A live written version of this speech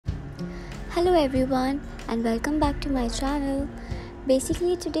Hello everyone and welcome back to my channel.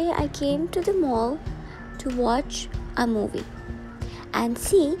 Basically today I came to the mall to watch a movie and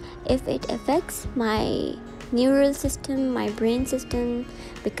see if it affects my neural system, my brain system,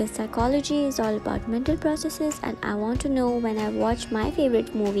 because psychology is all about mental processes and I want to know when I watch my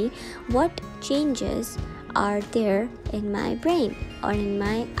favorite movie what changes are there in my brain or in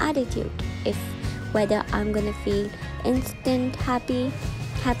my attitude, if whether I'm gonna feel instant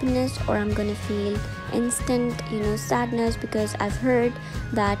happiness or I'm gonna feel instant sadness, because I've heard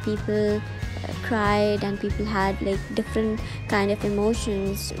that people cried and people had like different kind of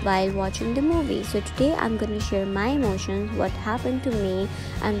emotions while watching the movie. So today I'm gonna share my emotions, what happened to me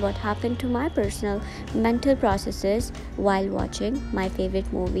and what happened to my personal mental processes while watching my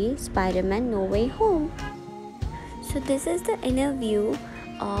favorite movie, Spider-Man No Way Home. So this is the inner view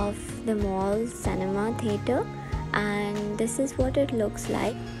of the mall cinema theater and this is what it looks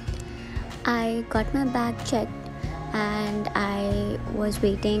like. I got my bag checked and I was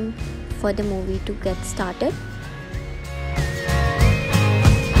waiting for the movie to get started.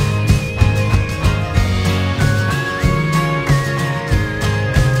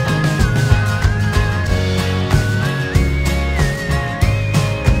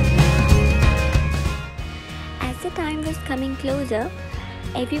 As the time was coming closer,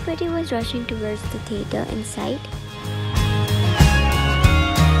 everybody was rushing towards the theater inside.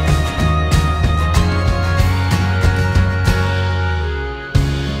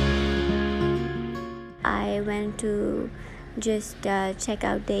 I went to just check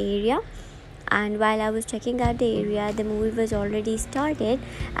out the area, and while I was checking out the area the movie was already started,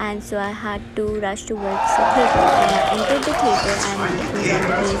 and so I had to rush towards the theater and I entered the theater and it was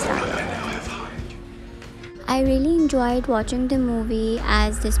already started. I really enjoyed watching the movie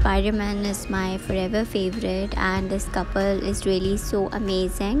as the Spider-Man is my forever favorite and this couple is really so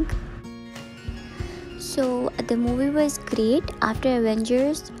amazing. So the movie was great. After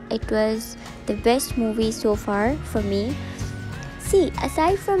Avengers, it was the best movie so far for me. See,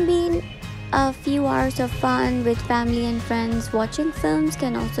 aside from being a few hours of fun with family and friends, watching films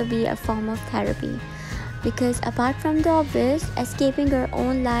can also be a form of therapy. Because apart from the obvious, escaping our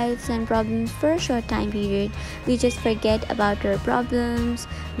own lives and problems for a short time period, we just forget about our problems.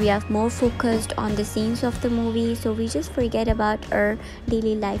 We are more focused on the scenes of the movie, so we just forget about our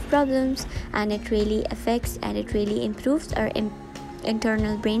daily life problems, and it really affects and it really improves our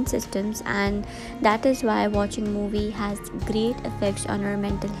internal brain systems, and that is why watching movie has great effects on our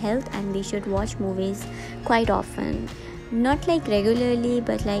mental health, and we should watch movies quite often, not like regularly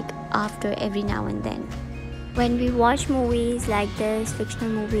but like after every now and then. When we watch movies like this, fictional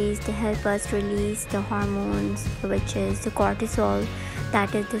movies, they help us release the hormones, which is the cortisol,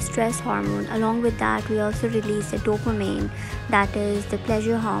 that is the stress hormone. Along with that, we also release the dopamine, that is the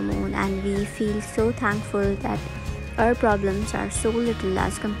pleasure hormone, and we feel so thankful that our problems are so little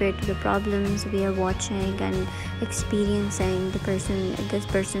as compared to the problems we are watching and experiencing this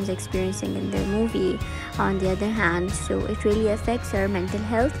person's experiencing in their movie on the other hand. So it really affects our mental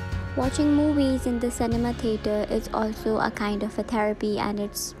health. Watching movies in the cinema theater is also a kind of a therapy, and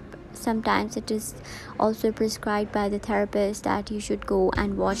sometimes it is also prescribed by the therapist that you should go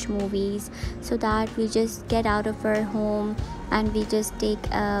and watch movies so that we just get out of our home and we just take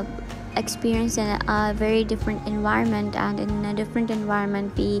a experience in a very different environment, and in a different environment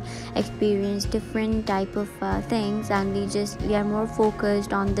we experience different type of things, and we are more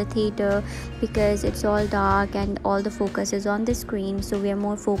focused on the theater because it's all dark and all the focus is on the screen, so we are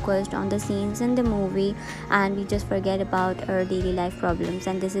more focused on the scenes in the movie and we just forget about our daily life problems,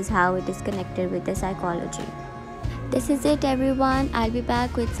 and this is how it is connected with the psychology. This is it everyone. I'll be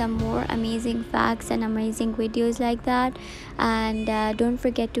back with some more amazing facts and amazing videos like that, and don't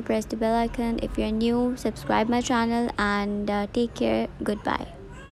forget to press the bell icon if you're new, subscribe my channel, and take care. Goodbye.